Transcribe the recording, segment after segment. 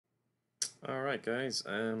Alright guys,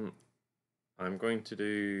 I'm going to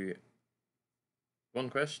do one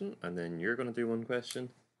question and then you're going to do one question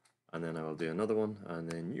and then I will do another one and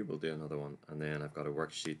then you will do another one and then I've got a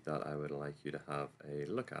worksheet that I would like you to have a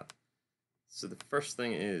look at. So the first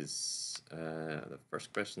thing is, the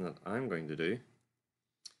first question that I'm going to do,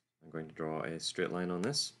 I'm going to draw a straight line on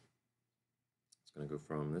this. It's going to go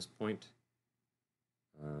from this point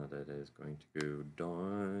and it is going to go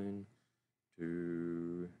down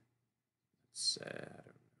to,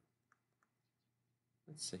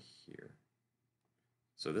 let's say here.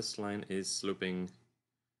 So this line is sloping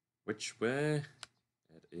which way?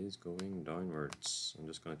 It is going downwards. I'm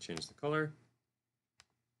just going to change the color.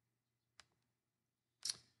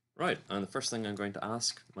 Right, and the first thing I'm going to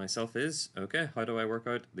ask myself is, okay, how do I work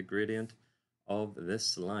out the gradient of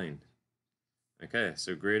this line? Okay,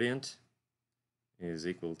 so gradient is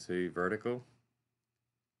equal to vertical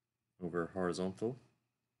over horizontal.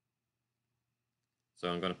 So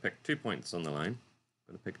I'm going to pick 2 points on the line. I'm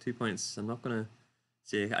going to pick 2 points. I'm not going to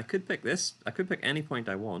see, I could pick this. I could pick any point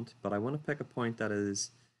I want, but I want to pick a point that is,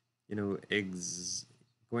 you know,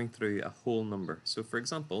 going through a whole number. So for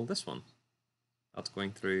example, this one, that's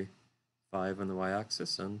going through 5 on the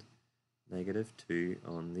y-axis and -2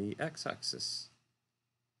 on the x-axis.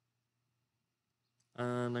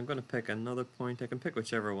 And I'm going to pick another point. I can pick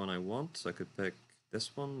whichever one I want. So I could pick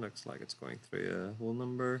this one, looks like it's going through a whole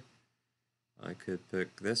number. I could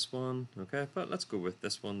pick this one, okay, but let's go with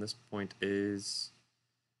this one. This point is,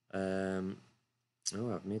 oh,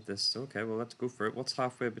 I've made this, okay, well, let's go for it. What's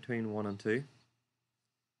halfway between 1 and 2?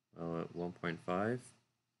 Well, 1.5.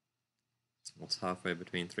 What's halfway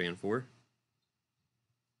between 3 and 4?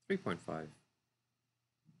 3.5.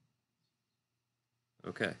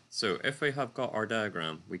 Okay, so if we have got our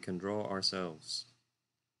diagram, we can draw ourselves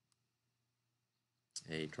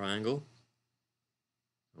a triangle.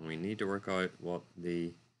 And we need to work out what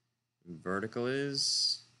the vertical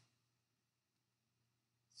is.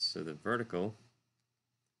 So the vertical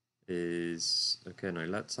is, okay, now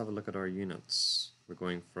let's have a look at our units. We're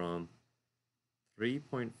going from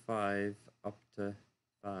 3.5 up to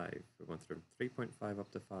 5. We're going from 3.5 up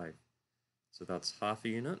to 5. So that's half a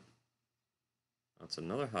unit. That's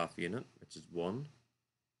another half unit, which is 1.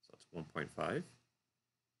 So that's 1.5.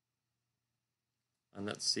 And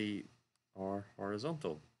let's see our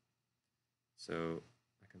horizontal. So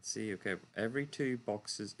I can see, okay, every 2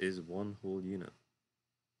 boxes is 1 whole unit.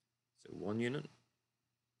 So 1 unit,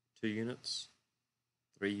 2 units,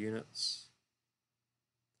 3 units,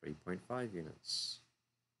 3.5 units.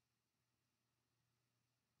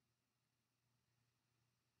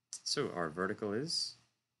 So our vertical is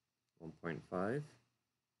 1.5,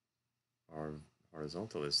 our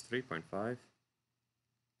horizontal is 3.5.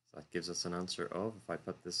 So that gives us an answer of, if I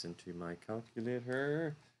put this into my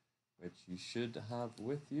calculator, which you should have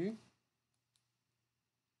with you,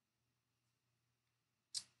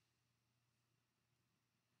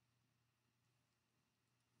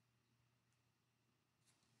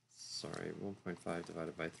 sorry, 1.5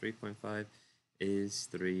 divided by 3.5 is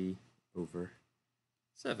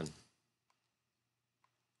 3/7,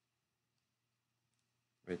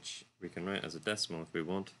 which we can write as a decimal if we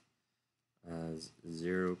want, as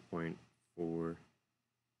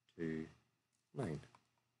 0.429.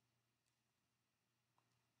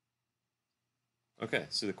 Okay,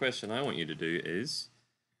 so the question I want you to do is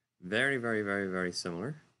very, very, very, very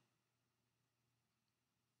similar.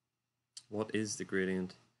 What is the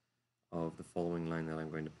gradient of the following line that I'm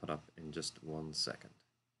going to put up in just 1 second?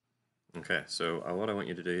 Okay, so what I want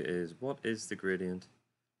you to do is, what is the gradient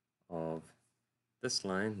of this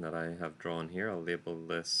line that I have drawn here? I'll label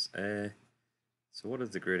this A. So what is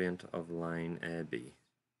the gradient of line AB?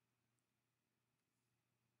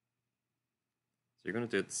 So you're going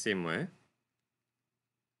to do it the same way.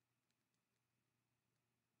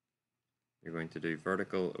 You're going to do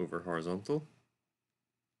vertical over horizontal.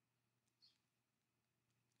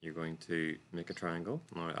 You're going to make a triangle.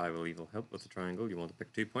 Now I will even help with the triangle. You want to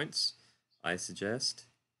pick 2 points. I suggest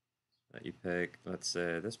that you pick, let's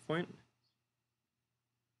say, this point,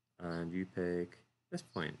 and you pick this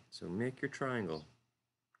point. So make your triangle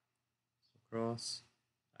across,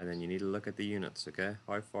 and then you need to look at the units, okay?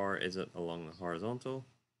 How far is it along the horizontal?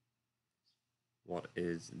 What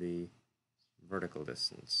is the vertical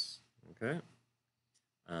distance, okay?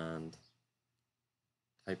 And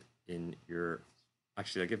type in your,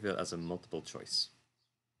 actually I'll give it as a multiple choice.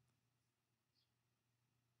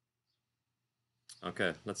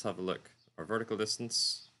 Okay, let's have a look. Our vertical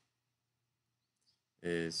distance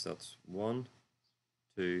is, that's 1,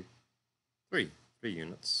 2, 3, 3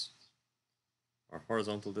 units. Our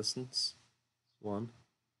horizontal distance, 1,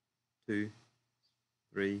 2,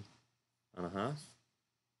 3.5.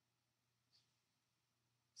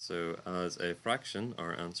 So as a fraction,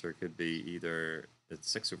 our answer could be either it's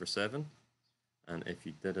 6/7, and if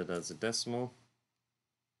you did it as a decimal,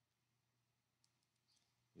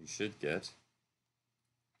 you should get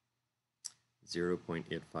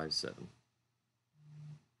 0.857.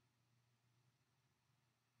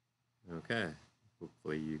 Okay,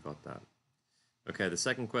 hopefully you got that. Okay, the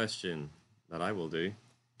second question that I will do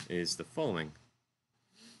is the following.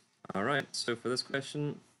 All right, so for this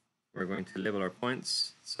question, we're going to label our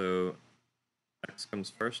points. So x comes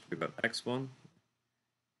first, we've got x1.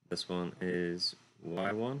 This one is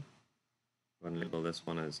y1. We're going to label this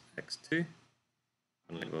one as x2. We're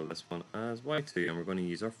going to label this one as y2, and we're going to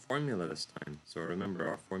use our formula this time. So remember,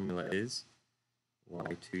 our formula is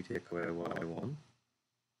y2 take away y1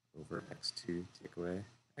 over x2 take away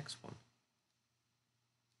x1.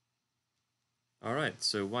 All right,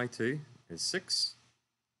 so y2 is 6.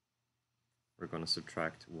 We're going to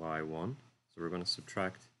subtract y1. So we're going to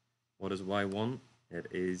subtract, what is y1? It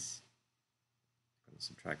is going to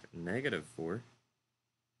subtract -4.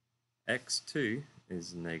 x2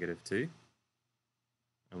 is -2.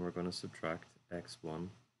 And we're going to subtract x1,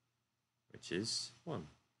 which is 1.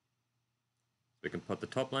 So we can put the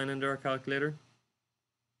top line into our calculator,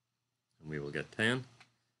 and we will get 10.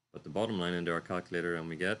 Put the bottom line into our calculator, and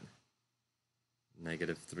we get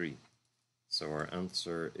 -3. So our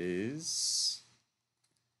answer is,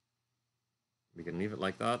 we can leave it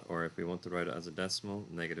like that, or if we want to write it as a decimal,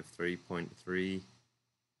 -3.3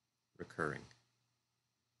 recurring.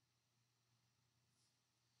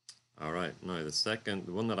 All right, now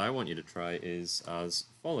the one that I want you to try is as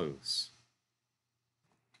follows.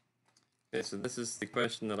 Okay, so this is the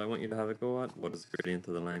question that I want you to have a go at. What is the gradient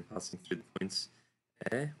of the line passing through the points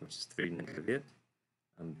A, which is 3, -8,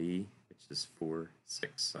 and B, which is 4,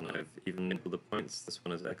 6. And I've even labeled the points. This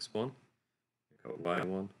one is x1, you've got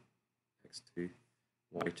y1, x2,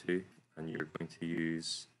 y2, and you're going to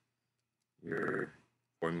use your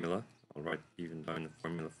formula. I'll write even down the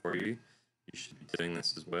formula for you. You should be doing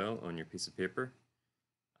this as well on your piece of paper.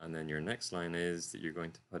 And then your next line is that you're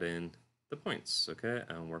going to put in the points, okay,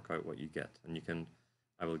 and work out what you get. And you can,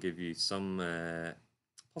 I will give you some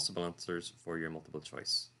possible answers for your multiple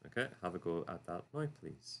choice. Okay, have a go at that now,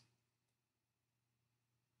 please.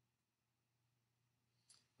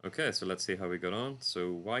 Okay, so let's see how we got on.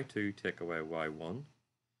 So y2 take away y1.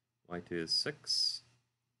 y2 is 6.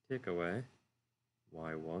 Take away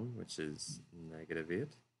y1, which is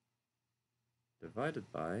 -8.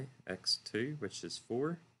 Divided by x2, which is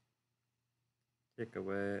 4. Take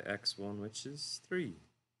away x1, which is 3.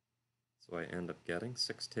 So I end up getting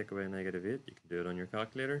 6 take away -8. You can do it on your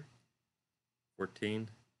calculator. 14.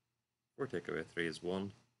 4 take away 3 is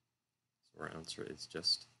 1. So our answer is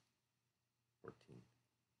just 14.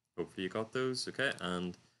 Hopefully you got those, okay?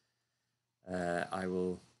 And I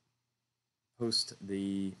will post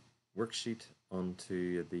the worksheet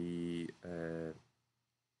onto the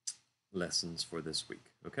lessons for this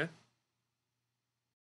week, okay?